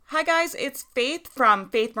Hi guys, it's Faith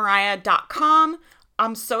from faithmariah.com.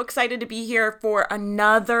 I'm so excited to be here for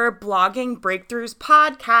another Blogging Breakthroughs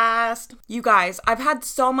podcast. You guys, I've had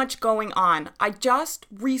so much going on. I just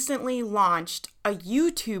recently launched a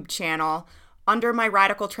YouTube channel under my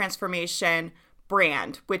Radical Transformation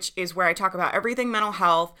brand, which is where I talk about everything mental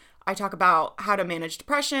health. I talk about how to manage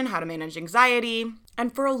depression, how to manage anxiety.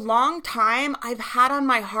 And for a long time, I've had on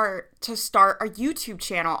my heart to start a YouTube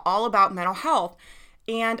channel all about mental health.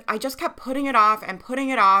 And I just kept putting it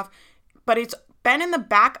off, but it's been in the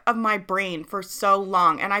back of my brain for so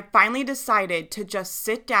long. And I finally decided to just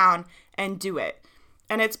sit down and do it.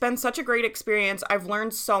 And it's been such a great experience. I've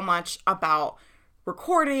learned so much about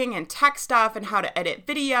recording and tech stuff and how to edit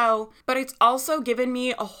video, but it's also given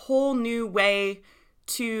me a whole new way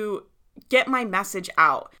to get my message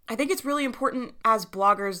out. I think it's really important as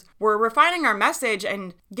bloggers, we're refining our message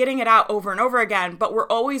and getting it out over and over again, but we're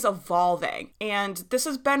always evolving. And this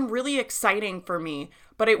has been really exciting for me,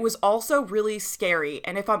 but it was also really scary.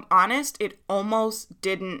 And if I'm honest, it almost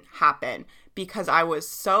didn't happen because I was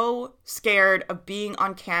so scared of being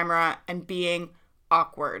on camera and being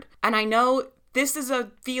awkward. And I know this is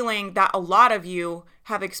a feeling that a lot of you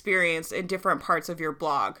have experienced in different parts of your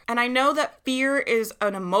blog. And I know that fear is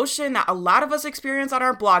an emotion that a lot of us experience on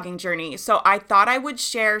our blogging journey. So I thought I would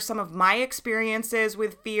share some of my experiences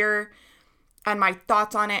with fear and my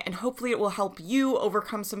thoughts on it, and hopefully it will help you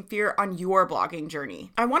overcome some fear on your blogging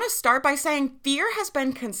journey. I want to start by saying fear has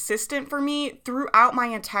been consistent for me throughout my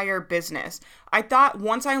entire business. I thought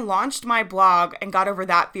once I launched my blog and got over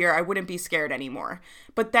that fear, I wouldn't be scared anymore.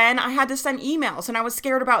 But then I had to send emails and I was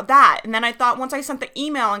scared about that. And then I thought once I sent the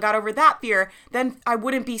email and got over that fear, then I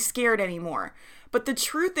wouldn't be scared anymore. But the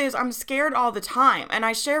truth is I'm scared all the time, and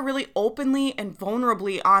I share really openly and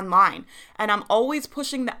vulnerably online. And I'm always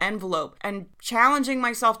pushing the envelope and challenging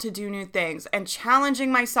myself to do new things and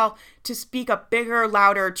challenging myself to speak a bigger,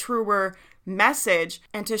 louder, truer message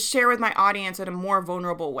and to share with my audience in a more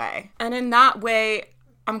vulnerable way. And in that way,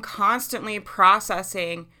 I'm constantly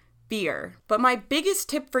processing fear. But my biggest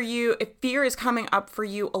tip for you, if fear is coming up for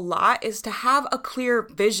you a lot, is to have a clear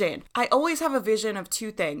vision. I always have a vision of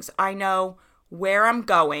two things. I know where I'm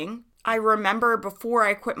going. I remember before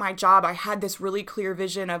I quit my job, I had this really clear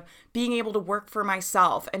vision of being able to work for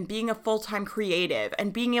myself and being a full-time creative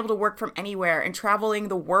and being able to work from anywhere and traveling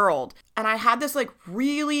the world. And I had this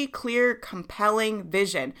really clear, compelling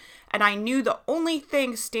vision. And I knew the only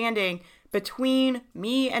thing standing between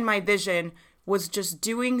me and my vision was just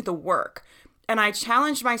doing the work. And I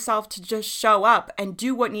challenged myself to just show up and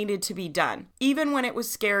do what needed to be done. Even when it was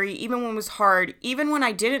scary, even when it was hard, even when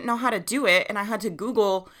I didn't know how to do it and I had to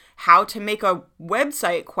Google how to make a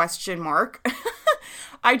website ?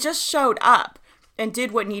 I just showed up and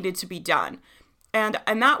did what needed to be done. And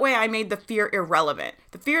that way I made the fear irrelevant.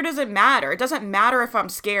 The fear doesn't matter. It doesn't matter if I'm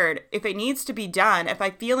scared. If it needs to be done, if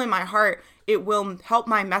I feel in my heart, it will help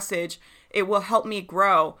my message. It will help me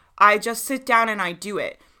grow. I just sit down and I do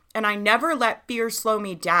it. And I never let fear slow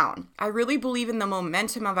me down. I really believe in the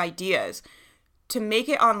momentum of ideas. To make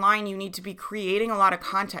it online, you need to be creating a lot of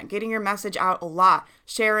content, getting your message out a lot,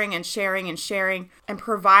 sharing and sharing and sharing, and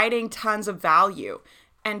providing tons of value.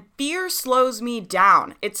 And fear slows me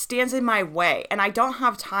down. It stands in my way, and I don't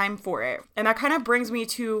have time for it. And that kind of brings me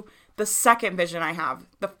to the second vision I have.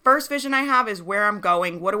 The first vision I have is where I'm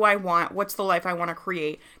going, what do I want, what's the life I want to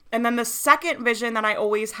create. And then the second vision that I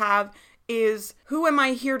always have is who am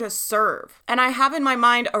I here to serve? And I have in my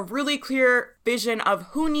mind a really clear vision of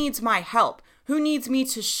who needs my help, who needs me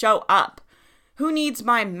to show up, who needs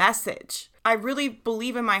my message. I really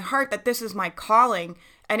believe in my heart that this is my calling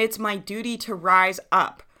and it's my duty to rise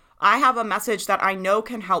up. I have a message that I know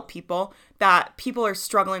can help people, that people are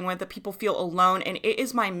struggling with, that people feel alone, and it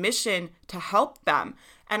is my mission to help them.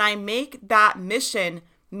 And I make that mission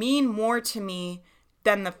mean more to me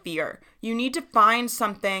than the fear. You need to find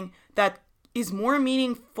something that is more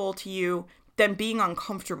meaningful to you than being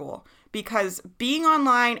uncomfortable. Because being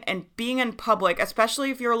online and being in public,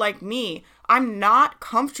 especially if you're like me, I'm not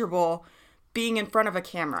comfortable being in front of a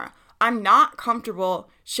camera. I'm not comfortable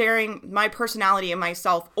sharing my personality and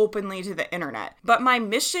myself openly to the internet. But my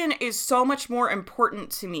mission is so much more important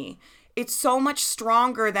to me. It's so much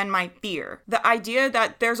stronger than my fear. The idea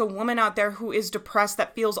that there's a woman out there who is depressed,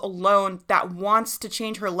 that feels alone, that wants to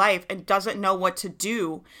change her life and doesn't know what to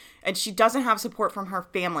do. And she doesn't have support from her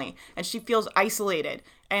family. And she feels isolated.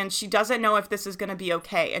 And she doesn't know if this is going to be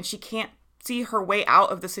okay. And she can't see her way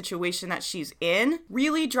out of the situation that she's in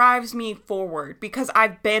really drives me forward because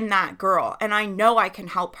I've been that girl and I know I can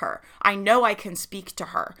help her. I know I can speak to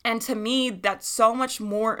her. And to me, that's so much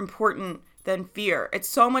more important than fear. It's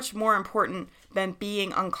so much more important than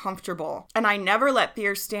being uncomfortable. And I never let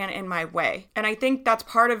fear stand in my way. And I think that's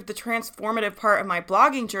part of the transformative part of my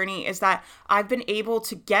blogging journey, is that I've been able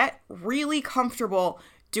to get really comfortable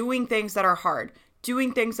doing things that are hard,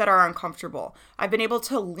 doing things that are uncomfortable. I've been able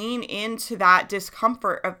to lean into that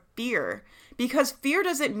discomfort of fear, because fear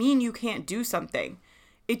doesn't mean you can't do something.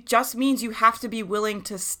 It just means you have to be willing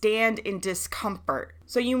to stand in discomfort.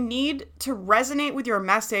 So you need to resonate with your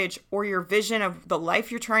message or your vision of the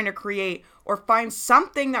life you're trying to create, or find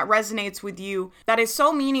something that resonates with you that is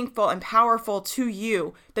so meaningful and powerful to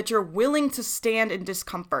you that you're willing to stand in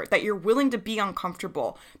discomfort, that you're willing to be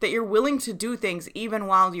uncomfortable, that you're willing to do things even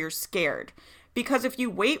while you're scared. Because if you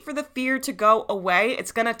wait for the fear to go away,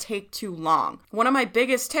 it's going to take too long. One of my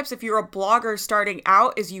biggest tips if you're a blogger starting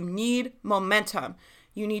out is you need momentum.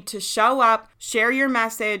 You need to show up, share your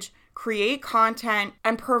message, create content,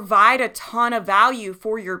 and provide a ton of value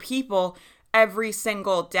for your people every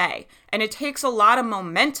single day. And it takes a lot of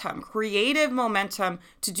momentum, creative momentum,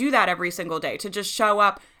 to do that every single day, to just show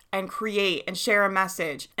up and create and share a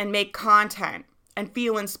message and make content and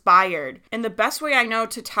feel inspired. And the best way I know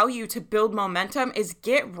to tell you to build momentum is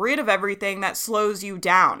get rid of everything that slows you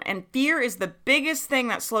down. And fear is the biggest thing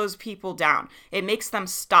that slows people down. It makes them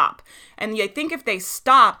stop. And I think if they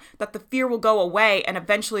stop, that the fear will go away and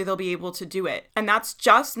eventually they'll be able to do it. And that's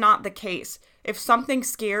just not the case. If something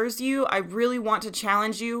scares you, I really want to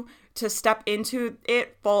challenge you to step into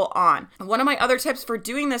it full on. One of my other tips for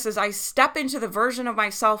doing this is I step into the version of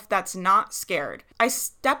myself that's not scared. I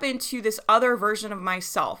step into this other version of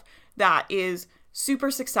myself that is super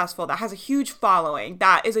successful, that has a huge following,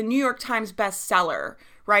 that is a New York Times bestseller,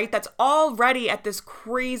 right? That's already at this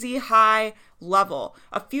crazy high level,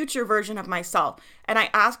 a future version of myself. And I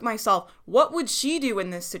ask myself, what would she do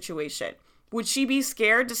in this situation? Would she be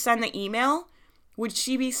scared to send the email? Would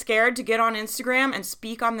she be scared to get on Instagram and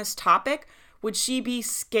speak on this topic? Would she be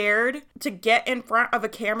scared to get in front of a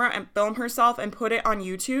camera and film herself and put it on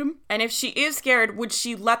YouTube? And if she is scared, would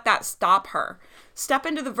she let that stop her? Step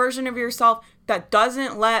into the version of yourself that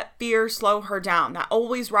doesn't let fear slow her down, that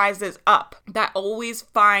always rises up, that always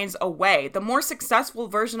finds a way. The more successful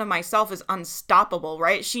version of myself is unstoppable,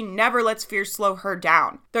 right? She never lets fear slow her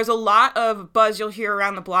down. There's a lot of buzz you'll hear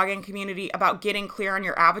around the blogging community about getting clear on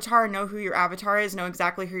your avatar, know who your avatar is, know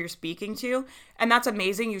exactly who you're speaking to. And that's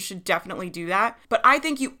amazing. You should definitely do that. But I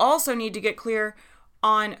think you also need to get clear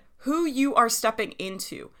on who you are stepping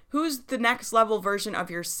into. Who's the next level version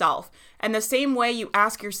of yourself? And the same way you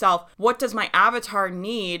ask yourself, what does my avatar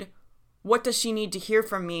need? What does she need to hear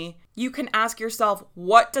from me? You can ask yourself,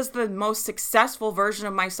 what does the most successful version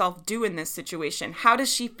of myself do in this situation? How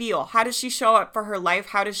does she feel? How does she show up for her life?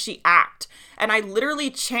 How does she act? And I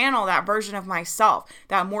literally channel that version of myself,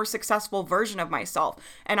 that more successful version of myself,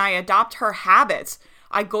 and I adopt her habits.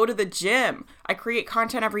 I go to the gym. I create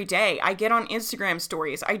content every day. I get on Instagram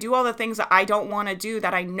stories. I do all the things that I don't want to do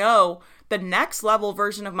that I know the next level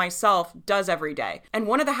version of myself does every day. And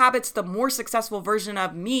one of the habits the more successful version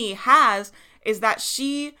of me has is that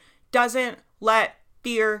she doesn't let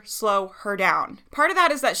fear slow her down. Part of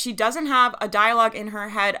that is that she doesn't have a dialogue in her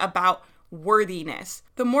head about worthiness.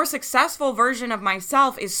 The more successful version of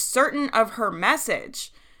myself is certain of her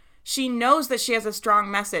message. She knows that she has a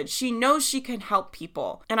strong message. She knows she can help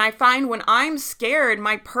people. And I find when I'm scared,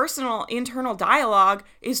 my personal internal dialogue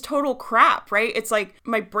is total crap, right? It's like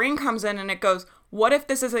my brain comes in and it goes, what if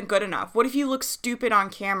this isn't good enough? What if you look stupid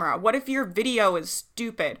on camera? What if your video is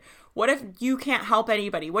stupid? What if you can't help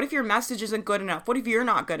anybody? What if your message isn't good enough? What if you're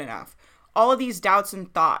not good enough? All of these doubts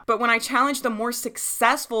and thoughts. But when I challenge the more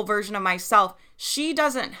successful version of myself, she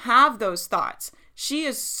doesn't have those thoughts. She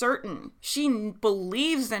is certain. She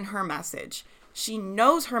believes in her message. She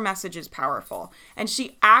knows her message is powerful and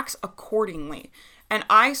she acts accordingly. And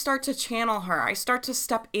I start to channel her. I start to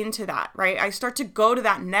step into that, right? I start to go to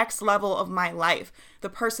that next level of my life. The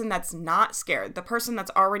person that's not scared, the person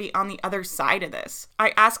that's already on the other side of this.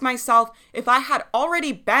 I ask myself, if I had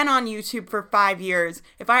already been on YouTube for 5 years,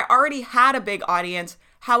 if I already had a big audience,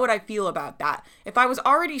 how would I feel about that? If I was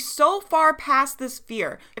already so far past this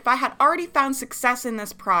fear, if I had already found success in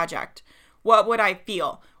this project, what would I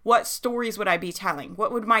feel? What stories would I be telling?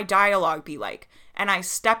 What would my dialogue be like? And I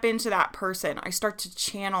step into that person. I start to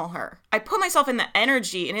channel her. I put myself in the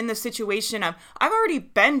energy and in the situation of, I've already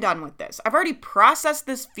been done with this. I've already processed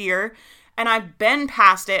this fear and I've been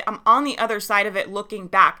past it. I'm on the other side of it looking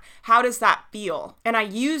back. How does that feel? And I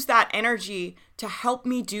use that energy to help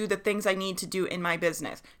me do the things I need to do in my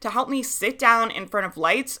business, to help me sit down in front of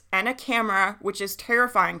lights and a camera, which is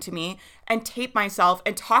terrifying to me, and tape myself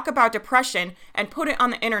and talk about depression and put it on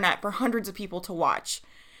the internet for hundreds of people to watch.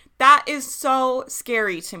 That is so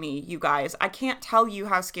scary to me, you guys. I can't tell you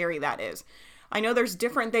how scary that is. I know there's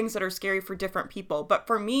different things that are scary for different people, but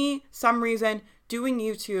for me, some reason, doing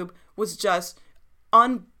YouTube was just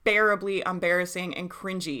unbearably embarrassing and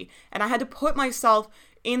cringy. And I had to put myself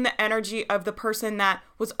in the energy of the person that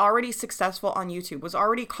was already successful on YouTube, was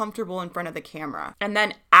already comfortable in front of the camera, and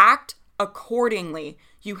then act accordingly.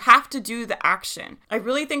 You have to do the action. I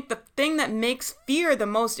really think the thing that makes fear the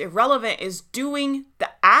most irrelevant is doing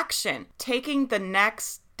the action, taking the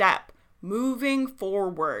next step, moving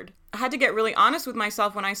forward. I had to get really honest with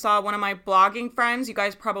myself when I saw one of my blogging friends. You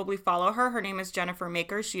guys probably follow her. Her name is Jennifer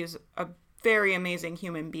Maker. She is a very amazing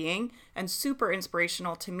human being and super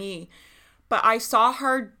inspirational to me. But I saw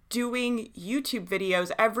her doing YouTube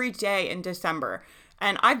videos every day in December.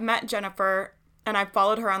 And I've met Jennifer and I've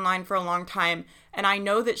followed her online for a long time. And I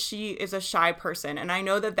know that she is a shy person. And I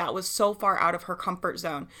know that that was so far out of her comfort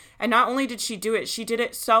zone. And not only did she do it, she did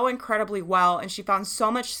it so incredibly well. And she found so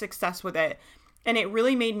much success with it. And it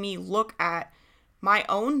really made me look at my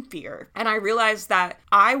own fear. And I realized that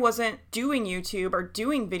I wasn't doing YouTube or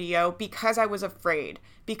doing video because I was afraid,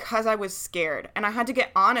 because I was scared. And I had to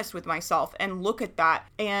get honest with myself and look at that.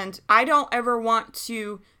 And I don't ever want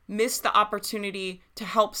to miss the opportunity to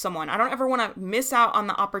help someone. I don't ever want to miss out on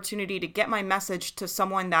the opportunity to get my message to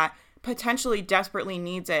someone that potentially desperately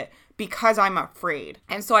needs it because I'm afraid.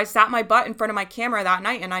 And so I sat my butt in front of my camera that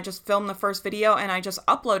night and I just filmed the first video and I just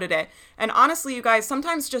uploaded it. And honestly, you guys,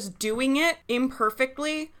 sometimes just doing it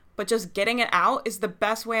imperfectly, but just getting it out is the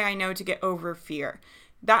best way I know to get over fear.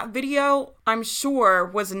 That video, I'm sure,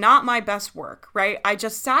 was not my best work, right? I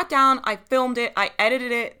just sat down, I filmed it, I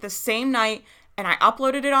edited it the same night, and I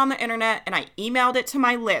uploaded it on the internet and I emailed it to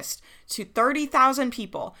my list to 30,000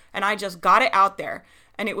 people and I just got it out there.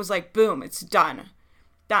 And it was like, boom, it's done.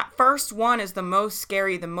 That first one is the most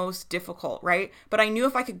scary, the most difficult, right? But I knew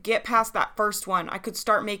if I could get past that first one, I could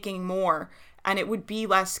start making more and it would be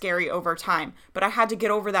less scary over time. But I had to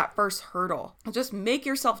get over that first hurdle. Just make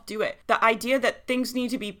yourself do it. The idea that things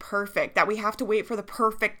need to be perfect, that we have to wait for the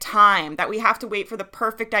perfect time, that we have to wait for the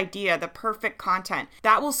perfect idea, the perfect content,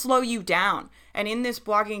 that will slow you down. And in this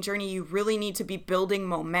blogging journey, you really need to be building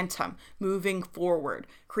momentum, moving forward,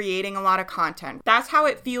 creating a lot of content. That's how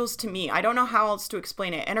it feels to me. I don't know how else to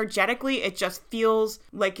explain it. Energetically, it just feels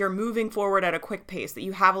like you're moving forward at a quick pace, that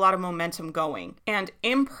you have a lot of momentum going. And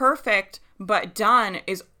imperfect but done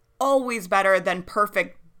is always better than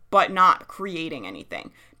perfect but not creating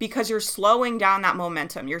anything, because you're slowing down that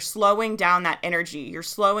momentum. You're slowing down that energy. You're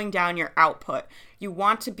slowing down your output. You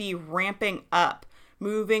want to be ramping up,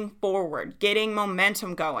 moving forward, getting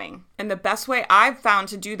momentum going. And the best way I've found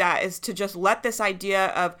to do that is to just let this idea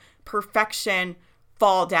of perfection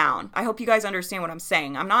fall down. I hope you guys understand what I'm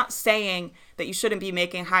saying. I'm not saying that you shouldn't be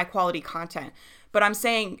making high quality content, but I'm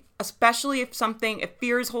saying, especially if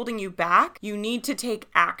fear is holding you back, you need to take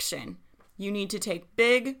action. You need to take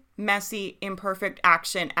big, messy, imperfect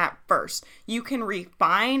action at first. You can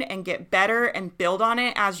refine and get better and build on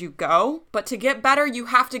it as you go. But to get better, you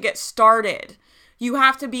have to get started. You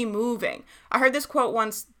have to be moving. I heard this quote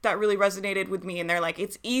once that really resonated with me, and they're like,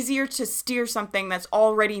 it's easier to steer something that's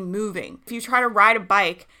already moving. If you try to ride a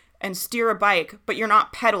bike and steer a bike, but you're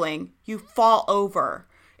not pedaling, you fall over.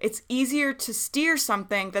 It's easier to steer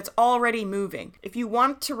something that's already moving. If you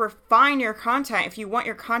want to refine your content, if you want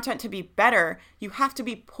your content to be better, you have to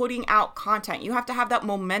be putting out content. You have to have that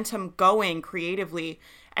momentum going creatively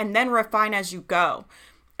and then refine as you go.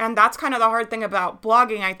 And that's kind of the hard thing about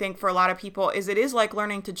blogging, I think, for a lot of people, is it is like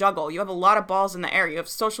learning to juggle. You have a lot of balls in the air. You have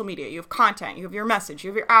social media, you have content, you have your message, you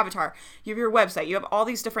have your avatar, you have your website, you have all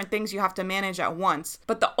these different things you have to manage at once.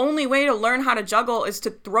 But the only way to learn how to juggle is to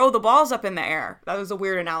throw the balls up in the air. That was a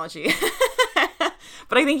weird analogy.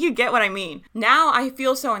 But I think you get what I mean. Now I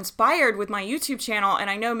feel so inspired with my YouTube channel, and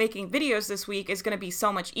I know making videos this week is going to be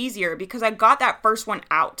so much easier because I got that first one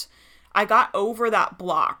out. I got over that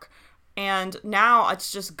block. And now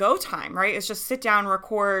it's just go time, right? It's just sit down,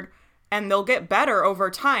 record, and they'll get better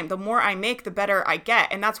over time. The more I make, the better I get.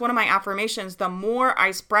 And that's one of my affirmations. The more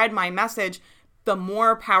I spread my message, the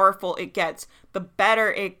more powerful it gets, the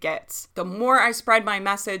better it gets. The more I spread my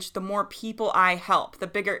message, the more people I help, the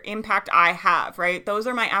bigger impact I have, right? Those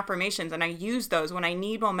are my affirmations, and I use those when I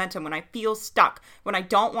need momentum, when I feel stuck, when I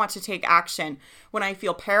don't want to take action, when I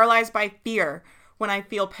feel paralyzed by fear, when I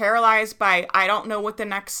feel paralyzed by I don't know what the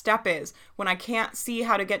next step is, when I can't see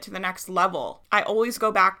how to get to the next level. I always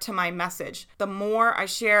go back to my message. The more I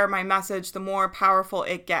share my message, the more powerful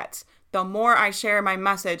it gets. The more I share my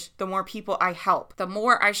message, the more people I help. The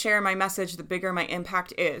more I share my message, the bigger my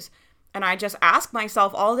impact is. And I just ask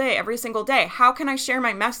myself all day, every single day, how can I share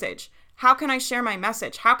my message? How can I share my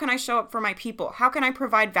message? How can I show up for my people? How can I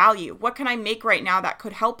provide value? What can I make right now that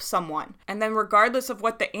could help someone? And then regardless of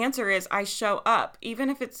what the answer is, I show up,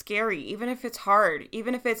 even if it's scary, even if it's hard,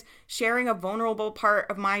 even if it's sharing a vulnerable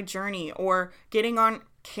part of my journey or getting on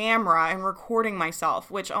camera and recording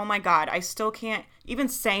myself, which, oh my God, I still can't, even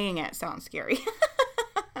saying it sounds scary.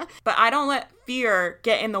 But I don't let fear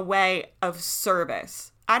get in the way of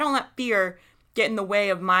service. I don't let fear get in the way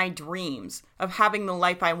of my dreams, of having the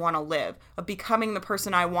life I want to live, of becoming the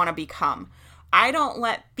person I want to become. I don't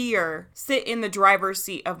let fear sit in the driver's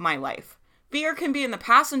seat of my life. Fear can be in the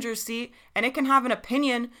passenger seat and it can have an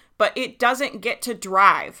opinion, but it doesn't get to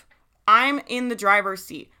drive. I'm in the driver's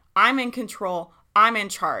seat. I'm in control. I'm in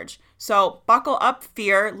charge. So buckle up,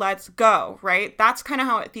 fear. Let's go, right? That's kind of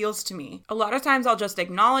how it feels to me. A lot of times I'll just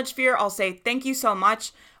acknowledge fear. I'll say, thank you so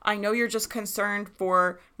much. I know you're just concerned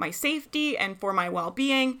for my safety and for my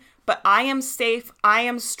well-being, but I am safe, I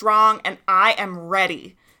am strong, and I am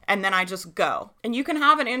ready. And then I just go. And you can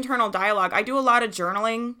have an internal dialogue. I do a lot of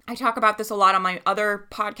journaling. I talk about this a lot on my other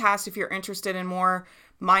podcast. If you're interested in more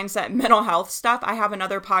mindset, mental health stuff, I have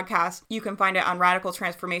another podcast. You can find it on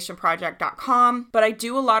radicaltransformationproject.com. But I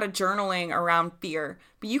do a lot of journaling around fear.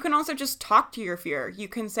 But you can also just talk to your fear. You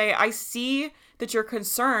can say, I see that you're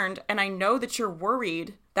concerned and I know that you're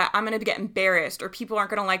worried that I'm going to get embarrassed or people aren't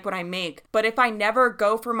going to like what I make. But if I never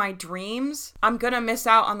go for my dreams, I'm going to miss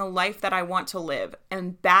out on the life that I want to live.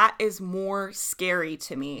 And that is more scary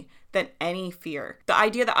to me than any fear. The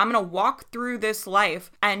idea that I'm going to walk through this life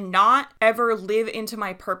and not ever live into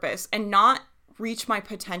my purpose and not reach my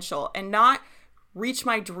potential and not reach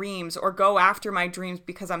my dreams or go after my dreams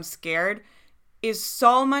because I'm scared is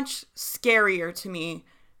so much scarier to me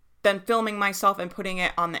than filming myself and putting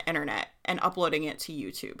it on the internet and uploading it to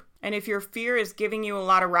YouTube. And if your fear is giving you a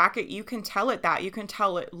lot of racket, you can tell it that. You can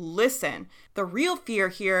tell it, listen, the real fear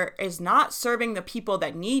here is not serving the people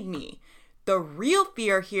that need me. The real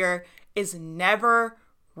fear here is never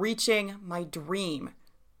reaching my dream.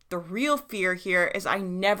 The real fear here is I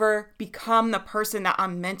never become the person that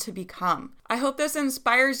I'm meant to become. I hope this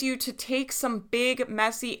inspires you to take some big,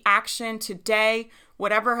 messy action today.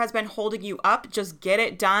 Whatever has been holding you up, just get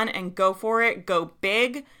it done and go for it. Go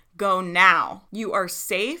big, go now. You are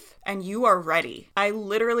safe and you are ready. I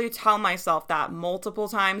literally tell myself that multiple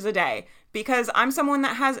times a day because I'm someone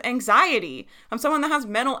that has anxiety. I'm someone that has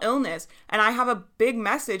mental illness and I have a big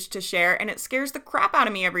message to share and it scares the crap out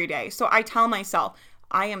of me every day. So I tell myself,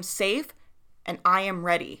 I am safe and I am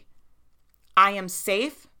ready. I am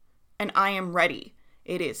safe and I am ready.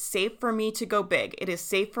 It is safe for me to go big. It is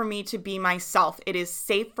safe for me to be myself. It is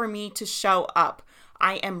safe for me to show up.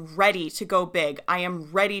 I am ready to go big. I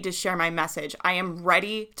am ready to share my message. I am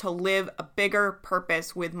ready to live a bigger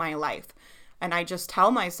purpose with my life. And I just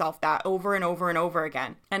tell myself that over and over and over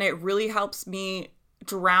again. And it really helps me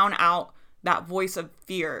drown out that voice of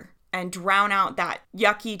fear and drown out that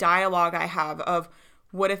yucky dialogue I have of,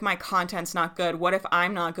 what if my content's not good? What if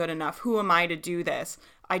I'm not good enough? Who am I to do this?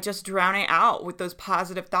 I just drown it out with those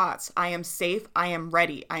positive thoughts. I am safe. I am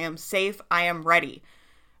ready. I am safe. I am ready.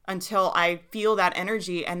 Until I feel that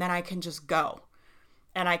energy and then I can just go.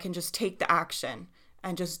 And I can just take the action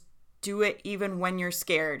and just do it even when you're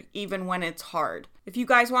scared, even when it's hard. If you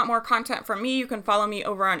guys want more content from me, you can follow me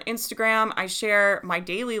over on Instagram. I share my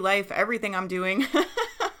daily life, everything I'm doing.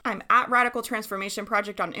 I'm at Radical Transformation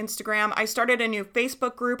Project on Instagram. I started a new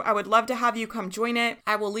Facebook group. I would love to have you come join it.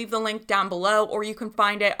 I will leave the link down below, or you can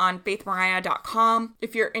find it on faithmariah.com.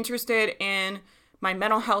 If you're interested in my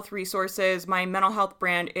mental health resources, my mental health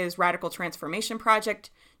brand is Radical Transformation Project.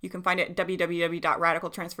 You can find it at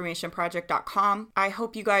www.radicaltransformationproject.com. I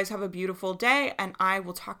hope you guys have a beautiful day, and I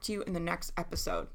will talk to you in the next episode.